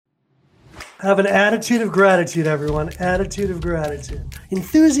Have an attitude of gratitude, everyone. Attitude of gratitude.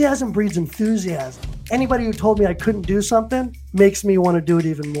 Enthusiasm breeds enthusiasm. Anybody who told me I couldn't do something makes me want to do it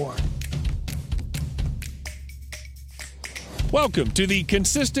even more. Welcome to the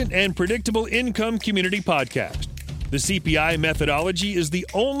Consistent and Predictable Income Community Podcast. The CPI methodology is the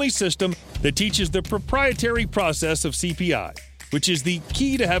only system that teaches the proprietary process of CPI, which is the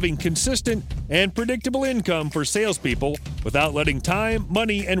key to having consistent and predictable income for salespeople without letting time,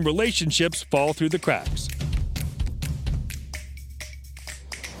 money, and relationships fall through the cracks.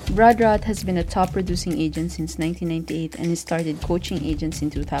 Brad Roth has been a top producing agent since 1998 and he started coaching agents in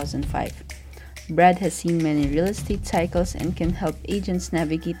 2005. Brad has seen many real estate cycles and can help agents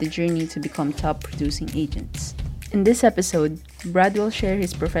navigate the journey to become top producing agents. In this episode, Brad will share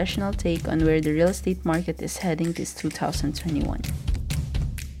his professional take on where the real estate market is heading this 2021.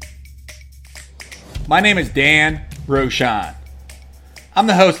 My name is Dan Rochon. I'm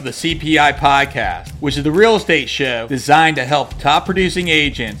the host of the CPI podcast, which is the real estate show designed to help top producing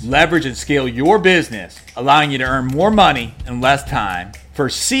agents leverage and scale your business, allowing you to earn more money in less time, for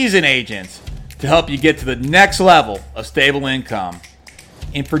seasoned agents to help you get to the next level of stable income,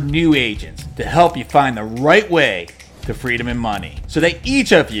 and for new agents to help you find the right way to freedom and money so that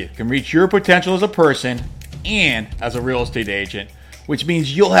each of you can reach your potential as a person and as a real estate agent, which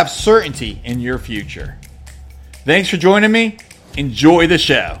means you'll have certainty in your future. Thanks for joining me. Enjoy the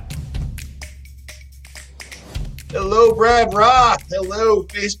show. Hello, Brad Roth. Hello,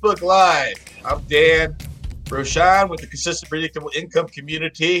 Facebook Live. I'm Dan Rochon with the Consistent Predictable Income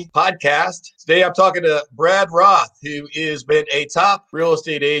Community Podcast. Today I'm talking to Brad Roth, who has been a top real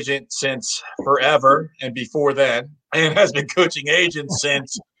estate agent since forever and before then, and has been coaching agents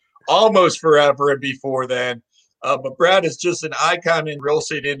since almost forever and before then. But Brad is just an icon in the real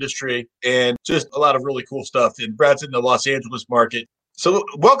estate industry and just a lot of really cool stuff. And Brad's in the Los Angeles market. So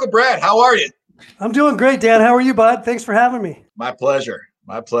welcome, Brad. How are you? I'm doing great, Dan. How are you, bud? Thanks for having me. My pleasure.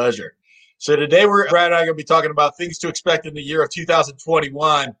 My pleasure. So today Brad and I are going to be talking about things to expect in the year of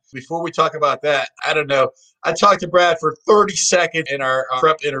 2021. Before we talk about that, I don't know. I talked to Brad for 30 seconds in our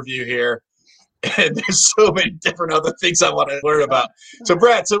prep interview here, and there's so many different other things I want to learn about. So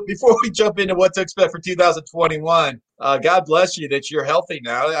Brad, before we jump into what to expect for 2021, God bless you that you're healthy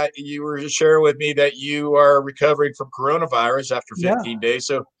now. You were just sharing with me that you are recovering from coronavirus after 15 days.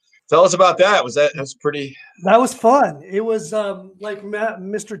 So tell us about that. That was pretty. That was fun. It was like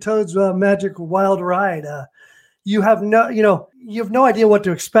Mr. Toad's Magic Wild Ride. You have no idea what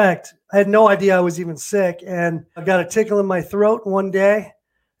to expect. I had no idea I was even sick, and I got a tickle in my throat one day,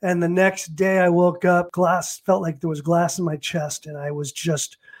 and the next day I woke up, felt like there was glass in my chest, and I was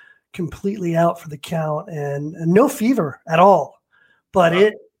just completely out for the count, and no fever at all. But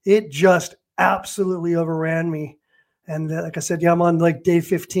it just absolutely overran me. And like I said, I'm on like day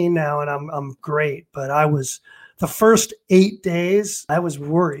 15 now, and I'm great. But I was the first 8 days, I was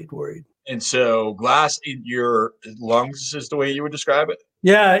worried. And so glass in your lungs is the way you would describe it?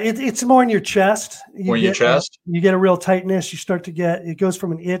 Yeah, it's more in your chest. More in your chest? You get a real tightness. You start to it goes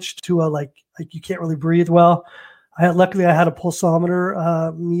from an itch to a like you can't really breathe well. Luckily I had a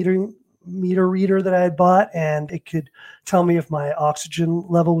pulsometer meter reader that I had bought, and it could tell me if my oxygen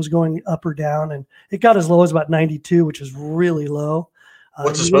level was going up or down, and it got as low as about 92, which is really low.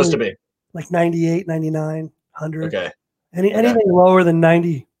 What's it supposed to be? Like 98, 99, 100. Okay. Anything lower than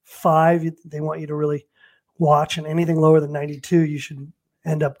 95, they want you to really watch, and anything lower than 92, you should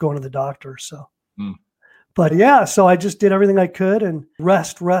end up going to the doctor. So, But yeah, so I just did everything I could and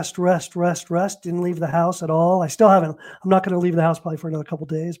rest. Didn't leave the house at all. I'm not going to leave the house probably for another couple of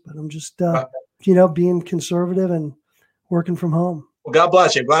days, but I'm just, being conservative and working from home. Well, God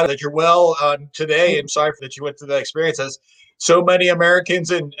bless you. I'm glad that you're well today. I'm sorry that you went through that experience, as so many Americans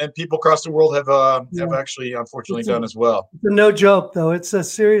and people across the world have actually, unfortunately, done as well. It's no joke, though. It's a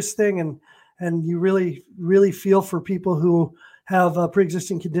serious thing, and you really, really feel for people who have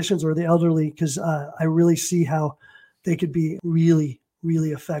pre-existing conditions or the elderly, because I really see how they could be really,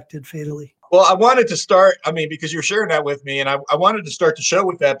 really affected fatally. Well, I wanted to start, because you're sharing that with me, and I wanted to start the show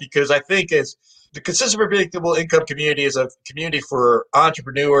with that, because I think it's the Consistent Predictable Income Community is a community for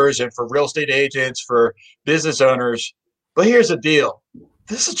entrepreneurs and for real estate agents, for business owners. But here's the deal.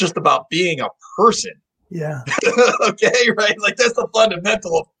 This is just about being a person. Yeah. Okay, right? Like that's the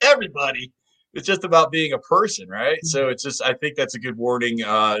fundamental of everybody. It's just about being a person, right? Mm-hmm. So it's just, I think that's a good warning,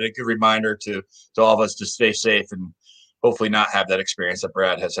 and a good reminder to all of us to stay safe and hopefully not have that experience that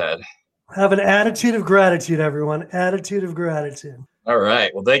Brad has had. Have an attitude of gratitude, everyone. Attitude of gratitude. All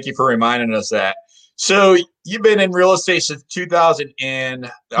right. Well, thank you for reminding us that. So you've been in real estate since since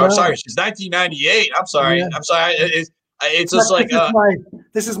 1998. I'm sorry. Yeah. I'm sorry. It's just like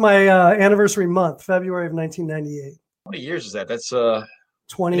this is my anniversary month, February of 1998. How many years is that? That's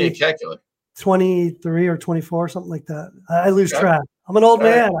 20, calculate. 23 or 24, something like that. I lose track. I'm an old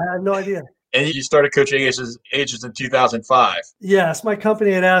man. I have no idea. And you started coaching agents in 2005. Yes, my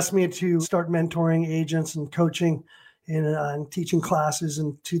company had asked me to start mentoring agents and coaching and teaching classes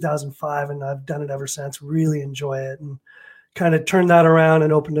in 2005, and I've done it ever since. Really enjoy it, and kind of turned that around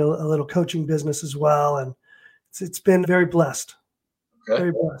and opened a little coaching business as well. And it's been very blessed. Okay.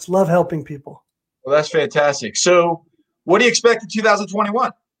 Very blessed. Love helping people. Well, that's fantastic. So what do you expect in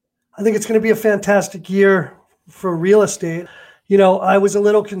 2021? I think it's going to be a fantastic year for real estate. You know, I was a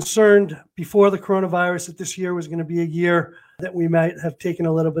little concerned before the coronavirus that this year was going to be a year that we might have taken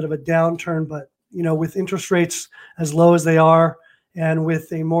a little bit of a downturn. But, you know, with interest rates as low as they are and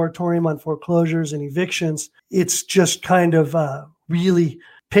with a moratorium on foreclosures and evictions, it's just kind of really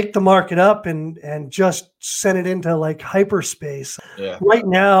picked the market up and just sent it into like hyperspace. Yeah. Right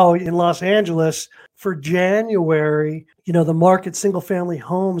now in Los Angeles for January, you know, the market single family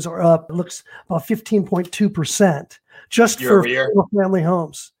homes are up, it looks about 15.2%. Just for single family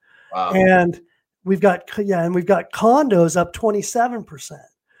homes. Wow. And we've got condos up 27%.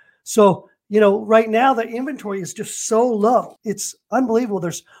 So, you know, right now the inventory is just so low. It's unbelievable.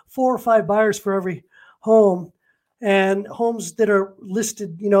 There's 4 or 5 buyers for every home, and homes that are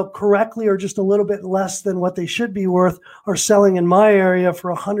listed, you know, correctly or just a little bit less than what they should be worth are selling in my area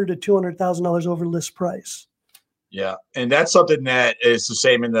for $100,000 to $200,000 over list price. Yeah, and that's something that is the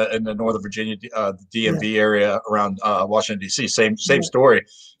same in the Northern Virginia, the DMV area around Washington, D.C. Same story.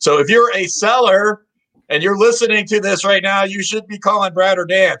 So if you're a seller and you're listening to this right now, you should be calling Brad or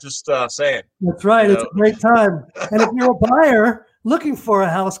Dan, just saying. That's right. It's a great time. And if you're a buyer looking for a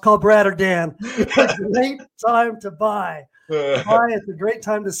house, call Brad or Dan. It's a great time to buy. It's a great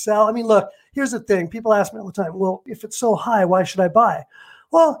time to sell. I mean, look, here's the thing. People ask me all the time, well, if it's so high, why should I buy?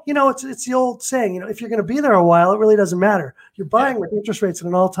 Well, you know, it's the old saying, you know, if you're going to be there a while, it really doesn't matter. You're buying with interest rates at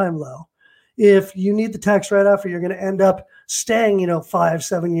an all-time low. If you need the tax write-off or you're going to end up staying, you know,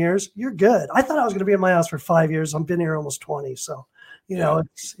 5-7 years, you're good. I thought I was going to be in my house for 5 years. I've been here almost 20. So, you know,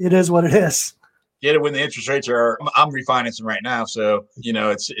 it is what it is. Get it when the interest rates are, I'm refinancing right now. So, you know,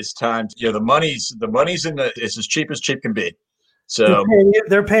 it's time to, you know, the money's it's as cheap can be. So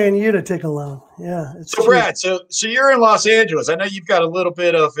they're paying you to take a loan. Yeah. So Brad, so you're in Los Angeles. I know you've got a little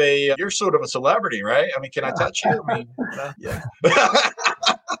bit of you're sort of a celebrity, right? I mean, can I touch you? I mean, yeah.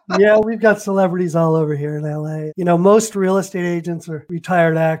 Yeah, we've got celebrities all over here in LA. You know, most real estate agents are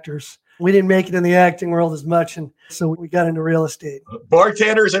retired actors. We didn't make it in the acting world as much, and so we got into real estate.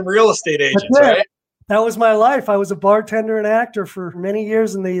 Bartenders and real estate agents, right? That was my life. I was a bartender and actor for many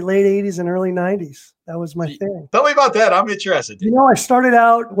years in the late 80s and early 90s. That was my thing. Tell me about that. I'm interested. You know, I started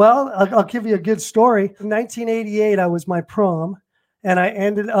out, well, I'll give you a good story. In 1988, I was my prom, and I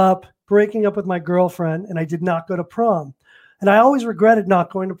ended up breaking up with my girlfriend, and I did not go to prom. And I always regretted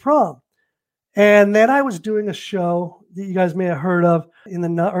not going to prom. And then I was doing a show that you guys may have heard of in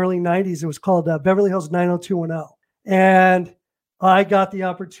the early 90s. It was called Beverly Hills 90210. And I got the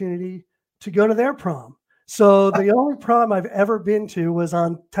opportunity to go to their prom. So the only prom I've ever been to was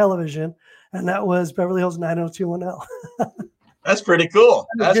on television, and that was Beverly Hills 90210. That's pretty cool.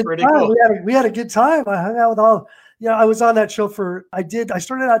 That's pretty cool. We had a good time. I hung out with all, I was on that show I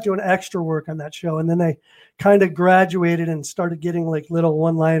started out doing extra work on that show, and then I kind of graduated and started getting like little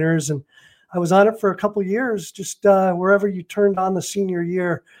one-liners, and I was on it for a couple of years. Just wherever you turned on the senior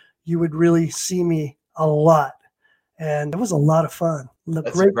year, you would really see me a lot. And it was a lot of fun.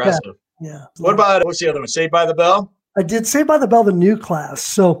 That's great impressive. Guy. Yeah. What's the other one? Saved by the Bell? I did Saved by the Bell, the new class.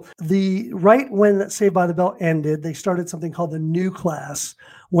 So right when Saved by the Bell ended, they started something called the new class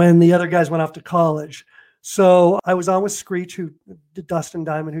when the other guys went off to college. So I was on with Screech, Dustin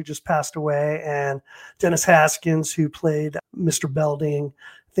Diamond, who just passed away, and Dennis Haskins, who played Mr. Belding,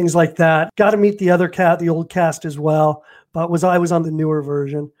 things like that. Got to meet the old cast as well, but I was on the newer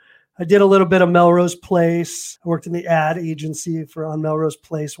version. I did a little bit of Melrose Place. I worked in the ad agency on Melrose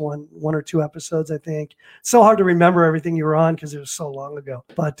Place, one or two episodes, I think. It's so hard to remember everything you were on because it was so long ago.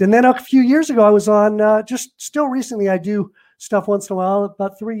 And then a few years ago, I was on, still recently, I do stuff once in a while.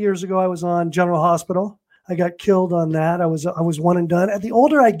 About 3 years ago, I was on General Hospital. I got killed on that. I was one and done. And the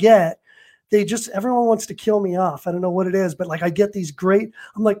older I get, everyone wants to kill me off. I don't know what it is, but like I get these I'm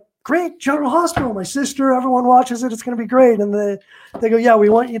like, great, General Hospital, my sister, everyone watches it, it's going to be great. And they go, yeah, we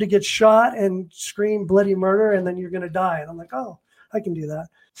want you to get shot and scream bloody murder, and then you're going to die. And I'm like, oh, I can do that.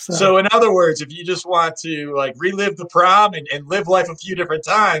 So in other words, if you just want to like relive the prom and live life a few different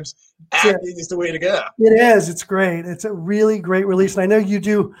times, acting is the way to go. It is. It's great. It's a really great release. And I know you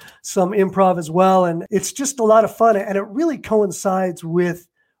do some improv as well. And it's just a lot of fun. And it really coincides with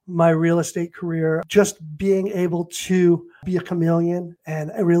my real estate career, just being able to be a chameleon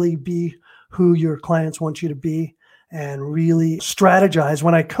and really be who your clients want you to be and really strategize.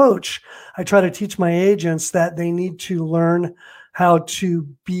 When I coach, I try to teach my agents that they need to learn how to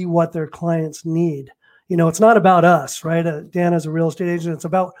be what their clients need. You know, it's not about us, right? Dan, as a real estate agent, it's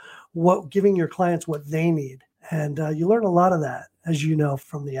about giving your clients what they need. And you learn a lot of that, as you know,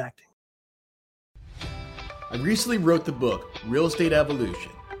 from the acting. I recently wrote the book, Real Estate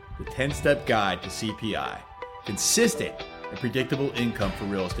Evolution, the 10-step guide to CPI, consistent and predictable income for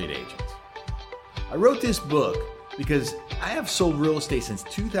real estate agents. I wrote this book because I have sold real estate since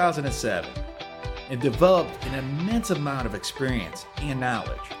 2007 and developed an immense amount of experience and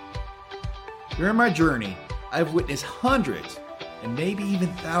knowledge. During my journey, I've witnessed hundreds and maybe even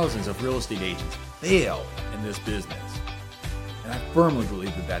thousands of real estate agents fail in this business. And I firmly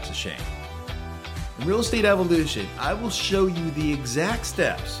believe that that's a shame. In Real Estate Evolution, I will show you the exact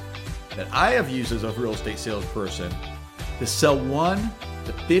steps that I have used as a real estate salesperson to sell 1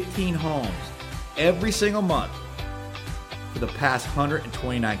 to 15 homes every single month for the past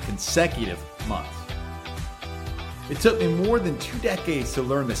 129 consecutive months. It took me more than 2 decades to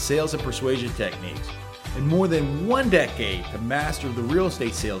learn the sales and persuasion techniques, and more than 1 decade to master the real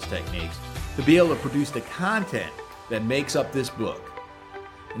estate sales techniques to be able to produce the content that makes up this book.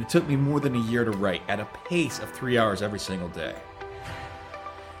 And it took me more than a year to write at a pace of 3 hours every single day.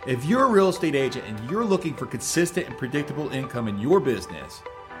 If you're a real estate agent and you're looking for consistent and predictable income in your business,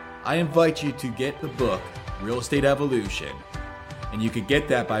 I invite you to get the book, Real Estate Evolution, and you can get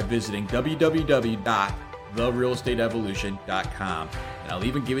that by visiting www.therealestateevolution.com, and I'll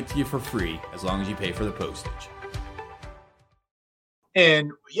even give it to you for free as long as you pay for the postage.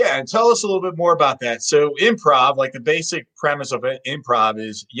 And tell us a little bit more about that. So improv, like the basic premise of improv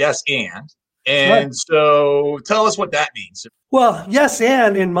is yes and. And right. So tell us what that means. Well, yes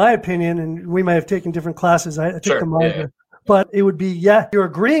and, in my opinion, and we might have taken different classes. I took them all. Yeah. But it would be, you're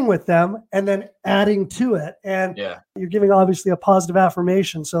agreeing with them and then adding to it. And you're giving obviously a positive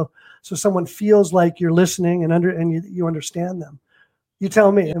affirmation. So someone feels like you're listening and you understand them. You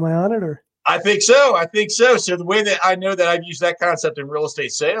tell me, am I on it or? I think so. So the way that I know that I've used that concept in real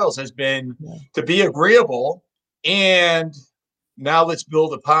estate sales has been to be agreeable. And now let's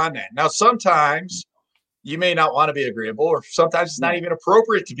build upon that. Now, sometimes you may not want to be agreeable, or sometimes it's not even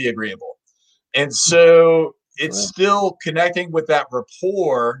appropriate to be agreeable. And so it's still connecting with that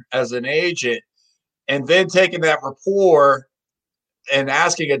rapport as an agent, and then taking that rapport and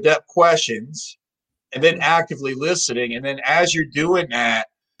asking adept questions, and then actively listening. And then as you're doing that,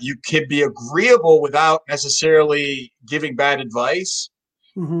 you can be agreeable without necessarily giving bad advice.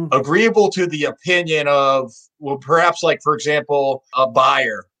 Mm-hmm. Agreeable to the opinion of, well, perhaps like, for example, a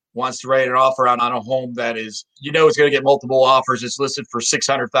buyer wants to write an offer on a home that is, it's going to get multiple offers. It's listed for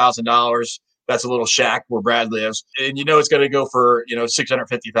 $600,000. That's a little shack where Brad lives. And it's going to go for,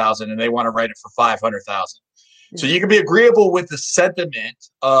 $650,000, and they want to write it for $500,000. So you can be agreeable with the sentiment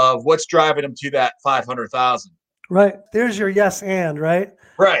of what's driving them to that $500,000. Right. There's your yes and, right?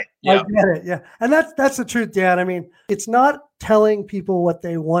 Right. Yeah. I get it. Yeah. And that's the truth, Dan. I mean, it's not telling people what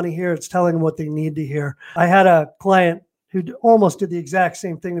they want to hear. It's telling them what they need to hear. I had a client who almost did the exact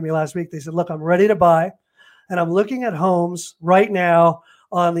same thing to me last week. They said, look, I'm ready to buy, and I'm looking at homes right now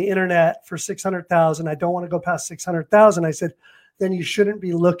on the internet for $600,000. I don't want to go past $600,000. I said, then you shouldn't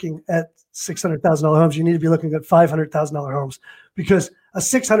be looking at $600,000 homes. You need to be looking at $500,000 homes, because a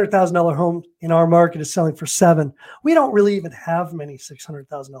 $600,000 home in our market is selling for $7 million. We don't really even have many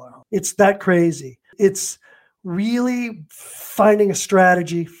 $600,000 homes. It's that crazy. It's really finding a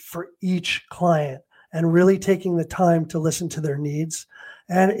strategy for each client and really taking the time to listen to their needs.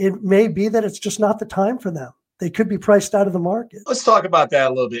 And it may be that it's just not the time for them. They could be priced out of the market. Let's talk about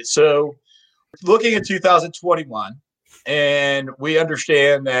that a little bit. So looking at 2021, and we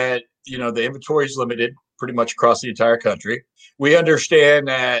understand that, the inventory is limited pretty much across the entire country. We understand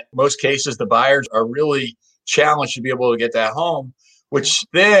that most cases, the buyers are really challenged to be able to get that home, which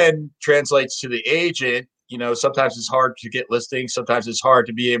then translates to the agent. Sometimes it's hard to get listings. Sometimes it's hard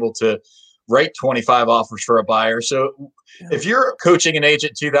to be able to write 25 offers for a buyer. So if you're coaching an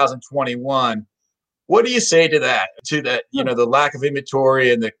agent in 2021, what do you say to that, the lack of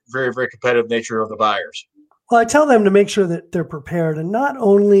inventory and the very, very competitive nature of the buyers? Well, I tell them to make sure that they're prepared, and not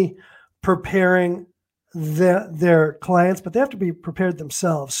only preparing their clients, but they have to be prepared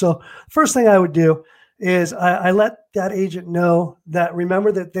themselves. So first thing I would do is I let that agent know that,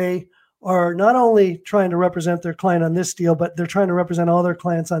 remember, that they are not only trying to represent their client on this deal, but they're trying to represent all their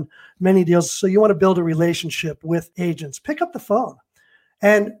clients on many deals. So you want to build a relationship with agents. Pick up the phone,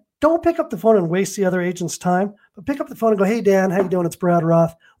 and don't pick up the phone and waste the other agent's time, but pick up the phone and go, "Hey, Dan, how you doing? It's Brad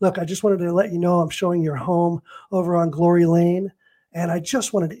Roth. Look, I just wanted to let you know I'm showing your home over on Glory Lane, and I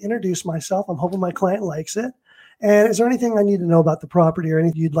just wanted to introduce myself. I'm hoping my client likes it. And is there anything I need to know about the property or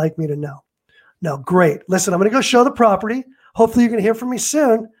anything you'd like me to know?" No, great. Listen, I'm going to go show the property. Hopefully you're going to hear from me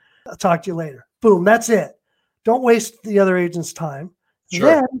soon. I'll talk to you later. Boom, that's it. Don't waste the other agent's time.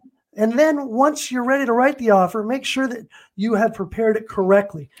 Sure. Then once you're ready to write the offer, make sure that you have prepared it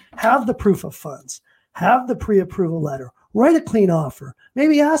correctly. Have the proof of funds. Have the pre-approval letter. Write a clean offer.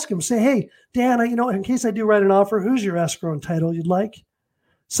 Maybe ask him, say, "Hey, Dan, in case I do write an offer, who's your escrow and title you'd like?"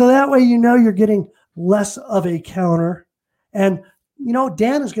 So that way you're getting less of a counter. And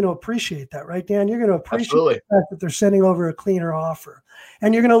Dan is going to appreciate that, right, Dan? You're going to appreciate Absolutely. the fact that they're sending over a cleaner offer.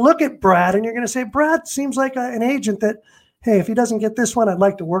 And you're going to look at Brad and you're going to say, "Brad seems like an agent that, hey, if he doesn't get this one, I'd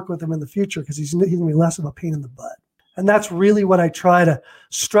like to work with him in the future because he's going to be less of a pain in the butt." And that's really what I try to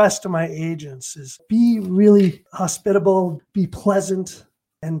stress to my agents is be really hospitable, be pleasant,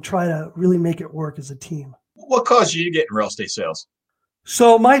 and try to really make it work as a team. What caused you to get in real estate sales?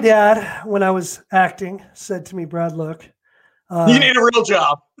 So my dad, when I was acting, said to me, "Brad, look, You need a real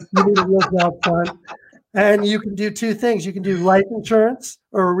job. you need a real job, son. And you can do two things. You can do life insurance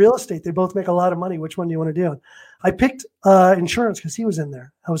or real estate. They both make a lot of money. Which one do you want to do?" I picked insurance because he was in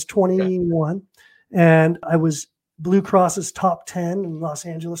there. I was 21 and I was Blue Cross's top 10 in Los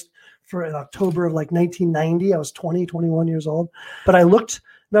Angeles in October of 1990. I was 21 years old. But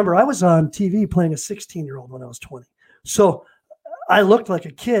remember, I was on TV playing a 16-year-old when I was 20. So I looked like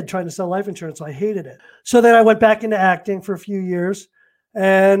a kid trying to sell life insurance. So I hated it. So then I went back into acting for a few years.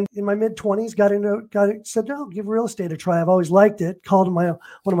 And in my mid-20s, said, "No, give real estate a try. I've always liked it." Called one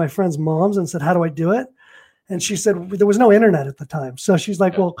of my friend's moms and said, "How do I do it?" And she said, there was no internet at the time. So she's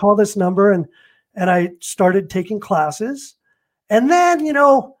like, "Well, call this number." And I started taking classes. And then,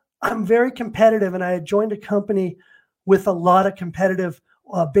 I'm very competitive. And I had joined a company with a lot of competitive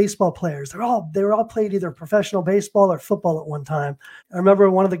baseball players. They were all played either professional baseball or football at one time. I remember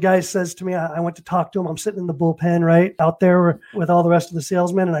one of the guys says to me, I went to talk to him. I'm sitting in the bullpen right out there with all the rest of the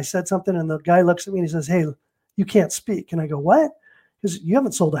salesmen. And I said something and the guy looks at me and he says, "Hey, you can't speak." And I go, "What?" He goes, "You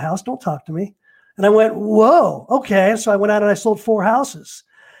haven't sold a house. Don't talk to me." And I went, "Whoa, okay." So I went out and I sold 4 houses.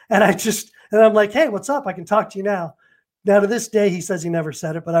 And I'm like, "Hey, what's up? I can talk to you now." Now to this day, he says he never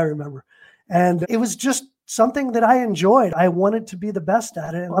said it, but I remember. And it was just something that I enjoyed. I wanted to be the best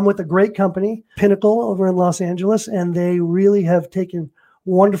at it. I'm with a great company, Pinnacle, over in Los Angeles, and they really have taken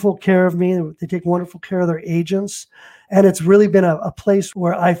wonderful care of me. They take wonderful care of their agents. And it's really been a place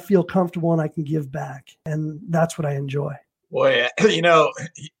where I feel comfortable and I can give back. And that's what I enjoy. Boy,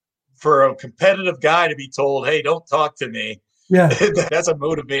 for a competitive guy to be told, "Hey, don't talk to me," Yeah. that's a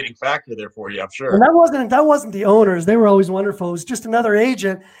motivating factor there for you, I'm sure. And that wasn't the owners. They were always wonderful. It was just another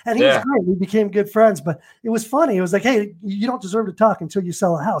agent, and he was great. We became good friends. But it was funny. It was like, "Hey, you don't deserve to talk until you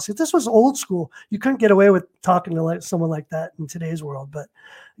sell a house." If this was old school, you couldn't get away with talking to someone like that in today's world. But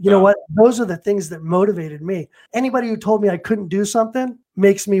you know what? Those are the things that motivated me. Anybody who told me I couldn't do something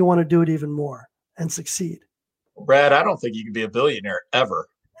makes me want to do it even more and succeed. Brad, I don't think you can be a billionaire ever.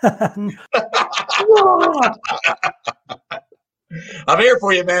 I'm here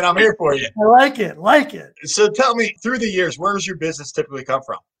for you, man. I'm here for you. I like it. So tell me, through the years, where does your business typically come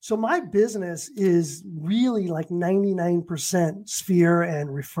from? So my business is really 99% sphere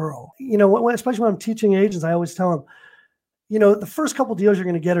and referral. Especially when I'm teaching agents, I always tell them, the first couple deals you're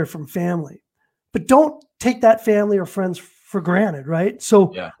going to get are from family, but don't take that family or friends for granted, right?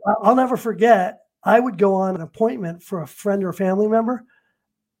 So I'll never forget, I would go on an appointment for a friend or family member.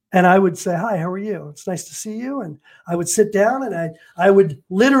 And I would say, "Hi, how are you? It's nice to see you." And I would sit down and I would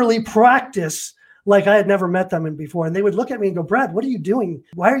literally practice like I had never met them before. And they would look at me and go, "Brad, what are you doing?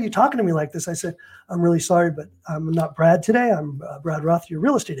 Why are you talking to me like this?" I said, "I'm really sorry, but I'm not Brad today. I'm Brad Roth, your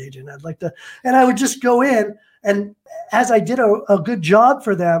real estate agent. I'd like to," and I would just go in. And as I did a good job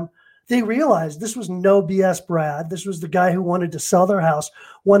for them, they realized this was no BS Brad. This was the guy who wanted to sell their house,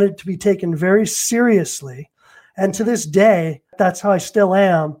 wanted to be taken very seriously. And to this day, that's how I still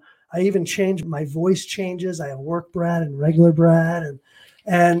am. I even changed, my voice changes. I have work Brad and regular Brad.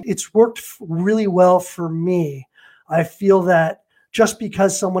 And it's worked really well for me. I feel that just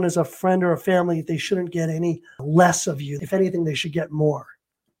because someone is a friend or a family, they shouldn't get any less of you. If anything, they should get more.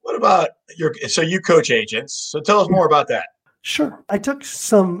 What about so you coach agents. So tell us more about that. Sure. I took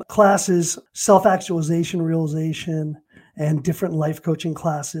some classes, self-actualization, realization, and different life coaching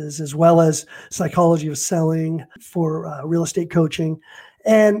classes, as well as psychology of selling for real estate coaching.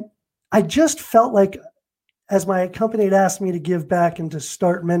 And I just felt like, as my company had asked me to give back and to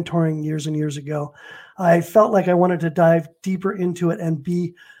start mentoring years and years ago, I felt like I wanted to dive deeper into it and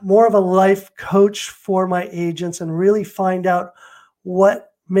be more of a life coach for my agents and really find out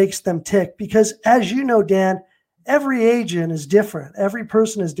what makes them tick. Because as you know, Dan, every agent is different. Every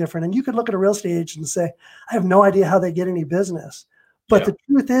person is different. And you could look at a real estate agent and say, I have no idea how they get any business. But the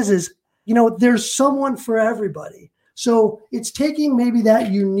truth is, there's someone for everybody. So it's taking maybe that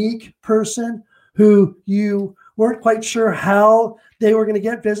unique person who you weren't quite sure how they were going to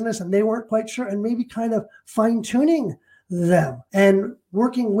get business and they weren't quite sure, and maybe kind of fine-tuning them and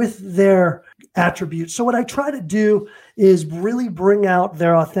working with their attributes. So what I try to do is really bring out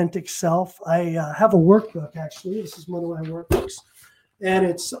their authentic self. I have a workbook, actually. This is one of my workbooks. And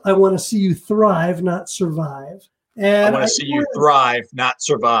it's, I want to see you thrive, not survive. And I want to see you thrive, not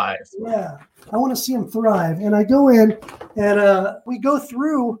survive. Yeah, I want to see them thrive. And I go in and we go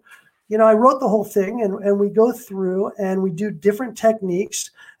through, I wrote the whole thing and we go through and we do different techniques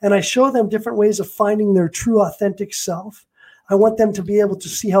and I show them different ways of finding their true authentic self. I want them to be able to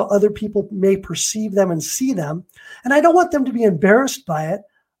see how other people may perceive them and see them. And I don't want them to be embarrassed by it.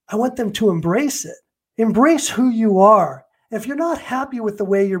 I want them to embrace it. Embrace who you are. If you're not happy with the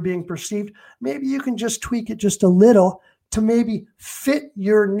way you're being perceived, maybe you can just tweak it just a little to maybe fit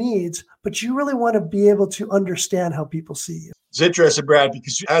your needs, but you really want to be able to understand how people see you. It's interesting, Brad,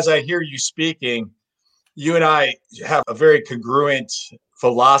 because as I hear you speaking, you and I have a very congruent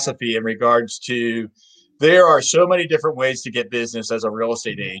philosophy in regards to there are so many different ways to get business as a real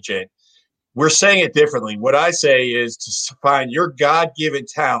estate agent. We're saying it differently. What I say is to find your God-given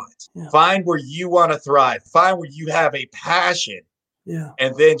talent, find where you want to thrive, find where you have a passion,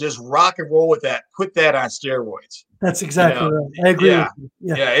 and then just rock and roll with that. Put that on steroids. That's exactly right. I agree with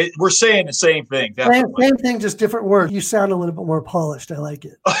you. We're saying the same thing. Definitely. Same thing, just different words. You sound a little bit more polished. I like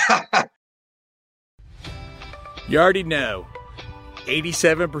it. You already know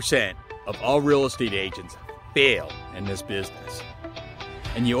 87% of all real estate agents fail in this business.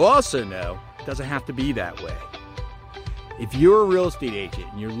 And you also know it doesn't have to be that way. If you're a real estate agent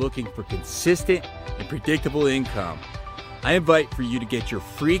and you're looking for consistent and predictable income, I invite for you to get your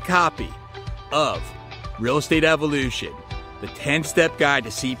free copy of Real Estate Evolution, the 10-step guide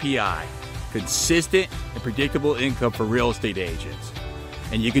to CPI, consistent and predictable income for real estate agents.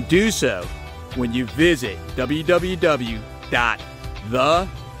 And you can do so when you visit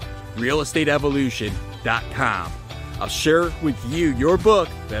www.therealestateevolution.com. I'll share with you your book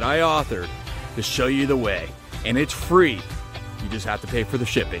that I authored to show you the way. And it's free. You just have to pay for the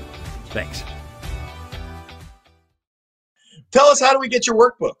shipping. Thanks. Tell us, how do we get your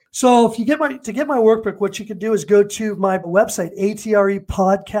workbook? So if you get my workbook, what you could do is go to my website,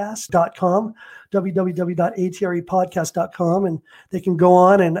 atrepodcast.com, www.atrepodcast.com, and they can go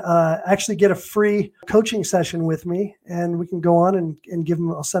on and actually get a free coaching session with me, and we can go on and give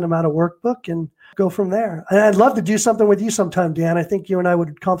them, I'll send them out a workbook and go from there. And I'd love to do something with you sometime, Dan. I think you and I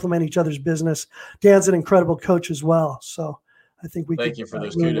would complement each other's business. Dan's an incredible coach as well. So I think we Thank you for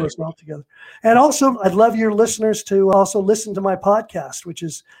those really kudos. work well together. And also, I'd love your listeners to also listen to my podcast, which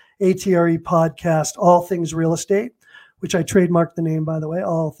is ATRE Podcast, All Things Real Estate, which I trademarked the name, by the way,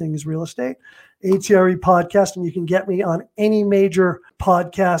 All Things Real Estate, ATRE Podcast. And you can get me on any major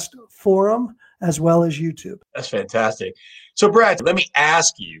podcast forum as well as YouTube. That's fantastic. So, Brad, let me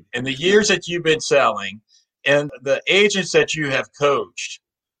ask you, in the years that you've been selling and the agents that you have coached,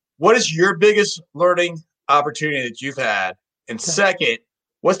 what is your biggest learning opportunity that you've had? And second,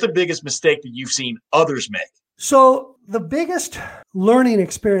 what's the biggest mistake that you've seen others make? So the biggest learning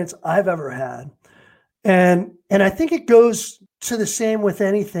experience I've ever had, and I think it goes to the same with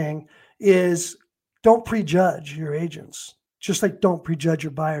anything, is don't prejudge your agents. Just like don't prejudge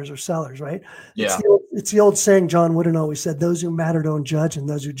your buyers or sellers, right? Yeah. It's the old saying John Wooden always said, those who matter don't judge and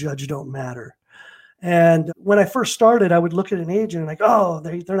those who judge don't matter. And when I first started, I would look at an agent and like, oh,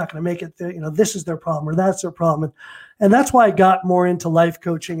 they're not going to make it. This is their problem or that's their problem. And that's why I got more into life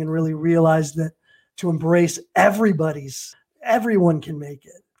coaching and really realized that to embrace everyone can make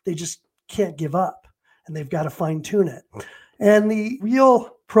it. They just can't give up and they've got to fine tune it. And the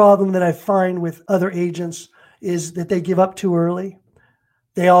real problem that I find with other agents is that they give up too early.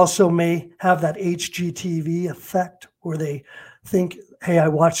 They also may have that HGTV effect where they think, hey, I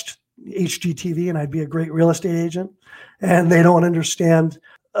watched HGTV and I'd be a great real estate agent. And they don't understand,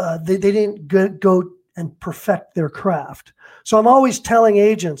 they didn't go and perfect their craft. So I'm always telling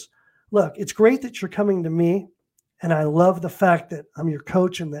agents, look, it's great that you're coming to me. And I love the fact that I'm your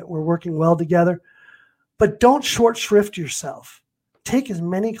coach and that we're working well together. but don't short shrift yourself. Take as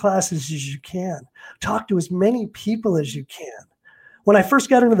many classes as you can. Talk to as many people as you can. When I first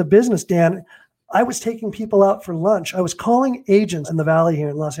got into the business, Dan, I was taking people out for lunch. I was calling agents in the Valley here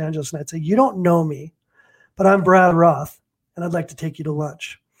in Los Angeles, and I'd say, you don't know me, but I'm Brad Roth, and I'd like to take you to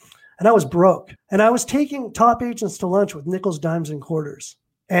lunch. And I was broke. And I was taking top agents to lunch with nickels, dimes, and quarters.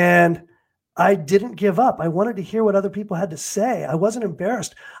 And I didn't give up. I wanted to hear what other people had to say. I wasn't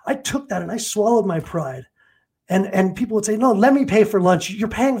embarrassed. I took that and I swallowed my pride. And people would say, no, let me pay for lunch. You're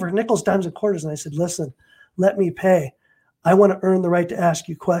paying for nickels, dimes, and quarters. And I said, listen, let me pay. I want to earn the right to ask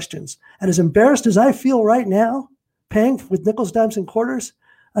you questions. And as embarrassed as I feel right now, paying with nickels, dimes, and quarters,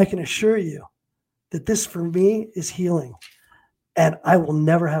 I can assure you that this for me is healing. And I will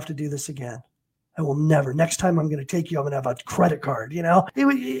never have to do this again. I will never. Next time I'm going to take you, I'm going to have a credit card. You know,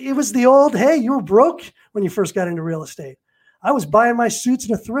 it was the old, hey, you were broke when you first got into real estate. I was buying my suits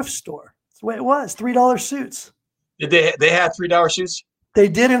in a thrift store. That's the way it was, $3 suits. Did they had $3 suits? They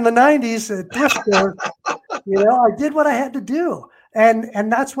did in the 90s at thrift stores. You know, I did what I had to do.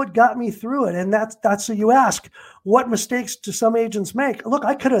 And that's what got me through it. And that's so you ask, what mistakes do some agents make? Look,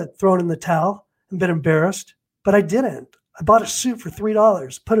 I could have thrown in the towel and been embarrassed, but I didn't. I bought a suit for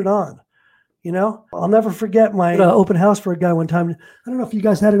 $3, put it on. You know, I'll never forget my open house for a guy one time. I don't know if you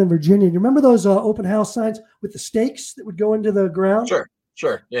guys had it in Virginia. Do you remember those open house signs with the stakes that would go into the ground?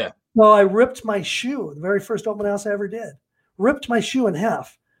 Sure. Yeah. So I ripped my shoe, the very first open house I ever did, ripped my shoe in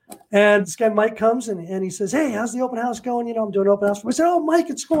half. And this guy, Mike, comes and he says, hey, how's the open house going? You know, I'm doing open house. I said, oh, Mike,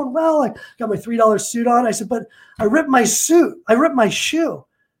 it's going well. I got my $3 suit on. I said, but I ripped my suit. I ripped my shoe.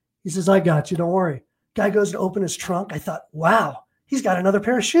 He says, I got you. Don't worry. Guy goes to open his trunk. I thought, wow, he's got another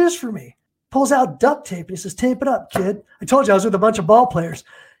pair of shoes for me. Pulls out duct tape. And he says, tape it up, kid. I told you I was with a bunch of ball players.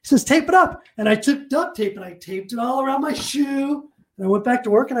 He says, tape it up. And I took duct tape and I taped it all around my shoe. And I went back to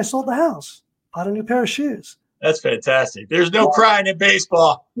work and I sold the house. Bought a new pair of shoes. That's fantastic. There's no crying in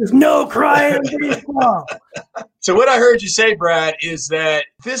baseball. There's no crying in baseball. So what I heard you say, Brad, is that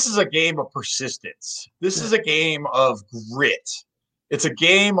this is a game of persistence. This is a game of grit. It's a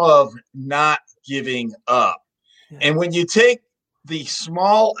game of not giving up. Yeah. And when you take the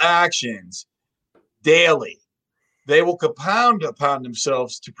small actions daily, they will compound upon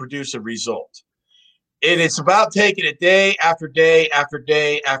themselves to produce a result. And it's about taking it day after day after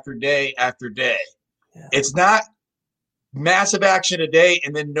day after day after day. Yeah. It's not massive action today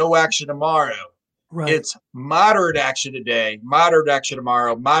and then no action tomorrow. Right. It's moderate action today, moderate action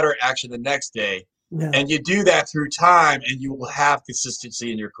tomorrow, moderate action the next day. Yeah. And you do that through time and you will have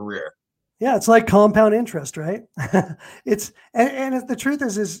consistency in your career. Yeah, it's like compound interest, right? It's and the truth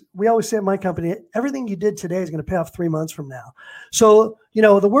is we always say at my company, everything you did today is going to pay off 3 months from now. So, you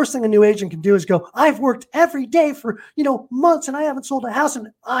know, the worst thing a new agent can do is go, I've worked every day for, months and I haven't sold a house and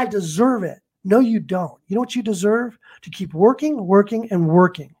I deserve it. No, you don't. You know what you deserve? To keep working, working, and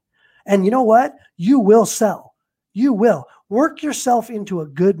working. And you know what? You will sell. You will. Work yourself into a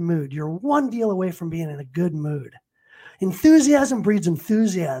good mood. You're one deal away from being in a good mood. Enthusiasm breeds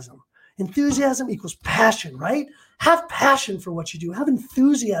enthusiasm. Enthusiasm equals passion, right? Have passion for what you do. Have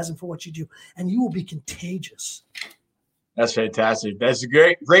enthusiasm for what you do, and you will be contagious. That's fantastic. That's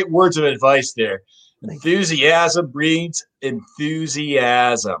great words of advice there. Enthusiasm breeds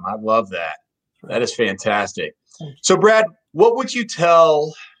enthusiasm. I love that. That is fantastic. So, Brad, what would you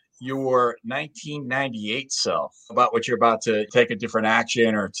tell your 1998 self about what you're about to take a different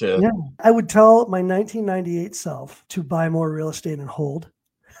action or to? Yeah, I would tell my 1998 self to buy more real estate and hold.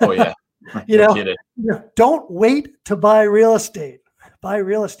 Oh, yeah. Don't wait to buy real estate. Buy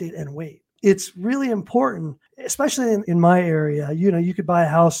real estate and wait. It's really important, especially in my area. You could buy a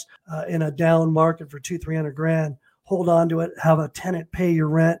house in a down market for $200,000-300,000. Hold on to it, have a tenant pay your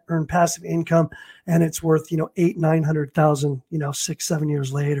rent, earn passive income, and it's worth, $800,000-900,000, 6-7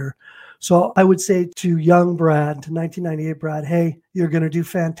 years later. So I would say to young Brad, to 1998 Brad, hey, you're going to do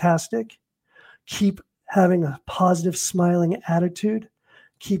fantastic. Keep having a positive, smiling attitude.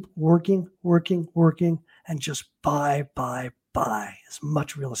 Keep working, and just buy as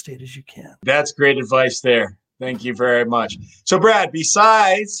much real estate as you can. That's great advice there. Thank you very much. So, Brad,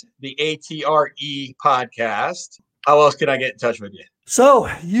 besides the ATRE podcast, how else can I get in touch with you? So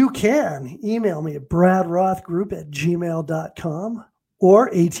you can email me at bradrothgroup@gmail.com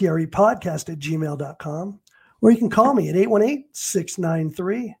or atrepodcast@gmail.com, or you can call me at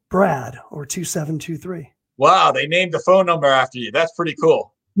 818-693-BRAD or 2723. Wow, they named the phone number after you. That's pretty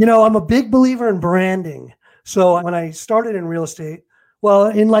cool. I'm a big believer in branding. So when I started in real estate,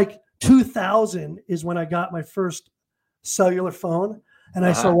 in 2000 is when I got my first cellular phone.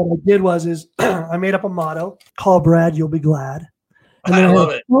 And so what I did was I made up a motto, call Brad, you'll be glad. And then I I love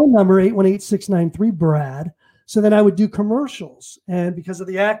had it. a phone number, 818-693-BRAD. So then I would do commercials, and because of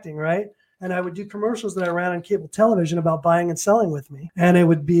the acting, right? And I would do commercials that I ran on cable television about buying and selling with me. And it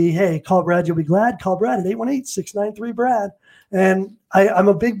would be, hey, call Brad, you'll be glad. Call Brad at 818-693-BRAD. And I'm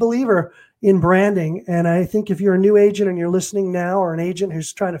a big believer in branding. And I think if you're a new agent and you're listening now, or an agent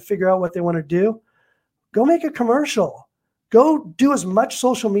who's trying to figure out what they want to do, go make a commercial. Go do as much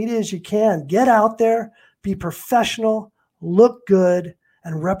social media as you can. Get out there, be professional, look good,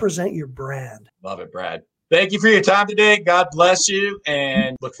 and represent your brand. Love it, Brad. Thank you for your time today. God bless you,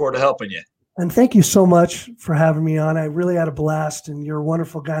 and look forward to helping you. And thank you so much for having me on. I really had a blast, and you're a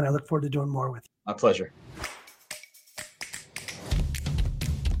wonderful guy, and I look forward to doing more with you. My pleasure.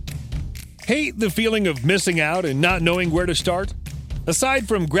 Hate the feeling of missing out and not knowing where to start? Aside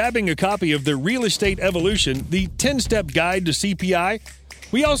from grabbing a copy of the Real Estate Evolution, the 10-Step Guide to CPI,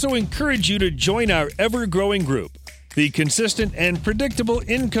 we also encourage you to join our ever-growing group, the Consistent and Predictable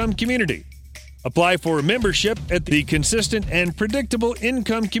Income Community. Apply for membership at the Consistent and Predictable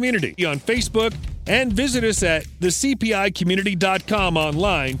Income Community on Facebook, and visit us at thecpicommunity.com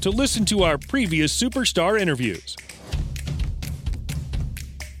online to listen to our previous superstar interviews.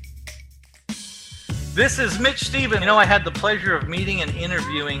 This is Mitch Stevens. I had the pleasure of meeting and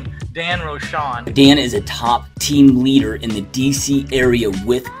interviewing Dan Rochon. Dan is a top team leader in the DC area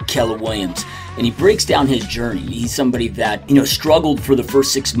with Keller Williams, and he breaks down his journey. He's somebody that, struggled for the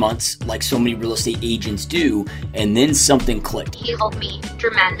first 6 months like so many real estate agents do, and then something clicked. He helped me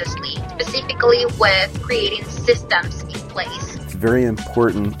tremendously, specifically with creating systems in place. It's very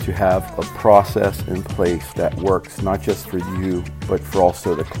important to have a process in place that works not just for you, but for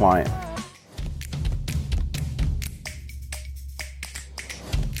also the client.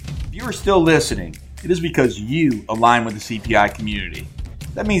 If you are still listening, it is because you align with the CPI community.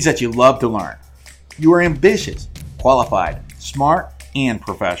 That means that you love to learn. You are ambitious, qualified, smart, and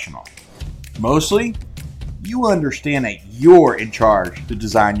professional. Mostly, you understand that you're in charge to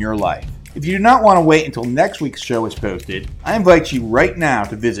design your life. If you do not want to wait until next week's show is posted, I invite you right now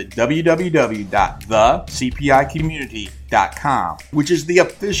to visit www.thecpicommunity.com, which is the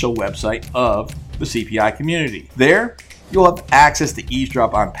official website of the CPI community. There, you'll have access to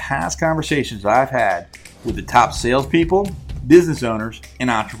eavesdrop on past conversations I've had with the top salespeople, business owners, and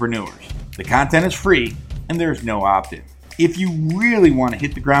entrepreneurs. The content is free, and there's no opt-in. If you really want to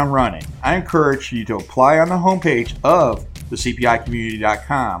hit the ground running, I encourage you to apply on the homepage of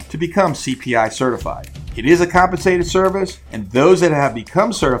thecpicommunity.com to become CPI certified. It is a compensated service, and those that have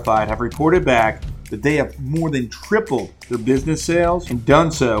become certified have reported back that they have more than tripled their business sales and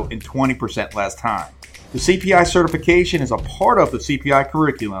done so in 20% less time. The CPI certification is a part of the CPI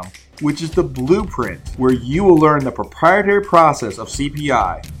curriculum, which is the blueprint where you will learn the proprietary process of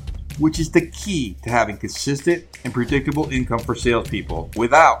CPI, which is the key to having consistent and predictable income for salespeople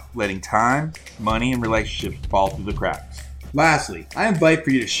without letting time, money, and relationships fall through the cracks. Lastly, I invite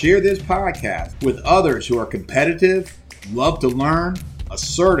for you to share this podcast with others who are competitive, love to learn,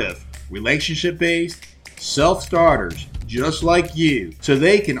 assertive, relationship-based, self-starters, just like you, so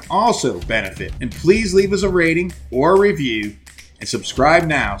they can also benefit. And please leave us a rating or a review and subscribe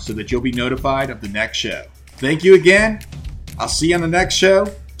now so that you'll be notified of the next show. Thank you again. I'll see you on the next show.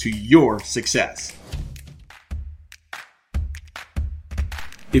 To your success.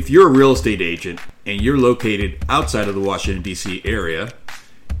 If you're a real estate agent and you're located outside of the Washington, D.C. area,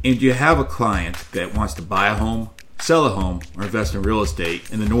 and you have a client that wants to buy a home, sell a home, or invest in real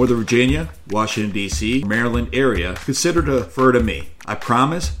estate in the Northern Virginia, Washington, D.C., Maryland area, consider to refer to me. I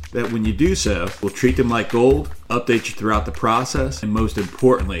promise that when you do so, we'll treat them like gold, update you throughout the process, and most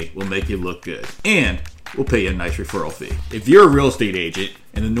importantly, we'll make you look good. And we'll pay you a nice referral fee. If you're a real estate agent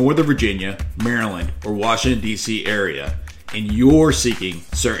in the Northern Virginia, Maryland, or Washington, D.C. area, and you're seeking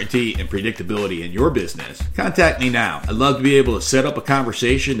certainty and predictability in your business, contact me now. I'd love to be able to set up a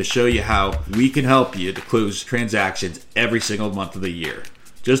conversation to show you how we can help you to close transactions every single month of the year.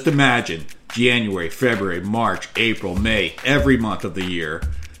 Just imagine January, February, March, April, May, every month of the year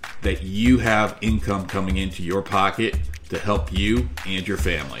that you have income coming into your pocket to help you and your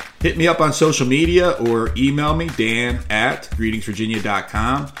family. Hit me up on social media or email me,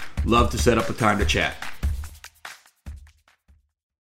 Dan@greetingsvirginia.com. Love to set up a time to chat.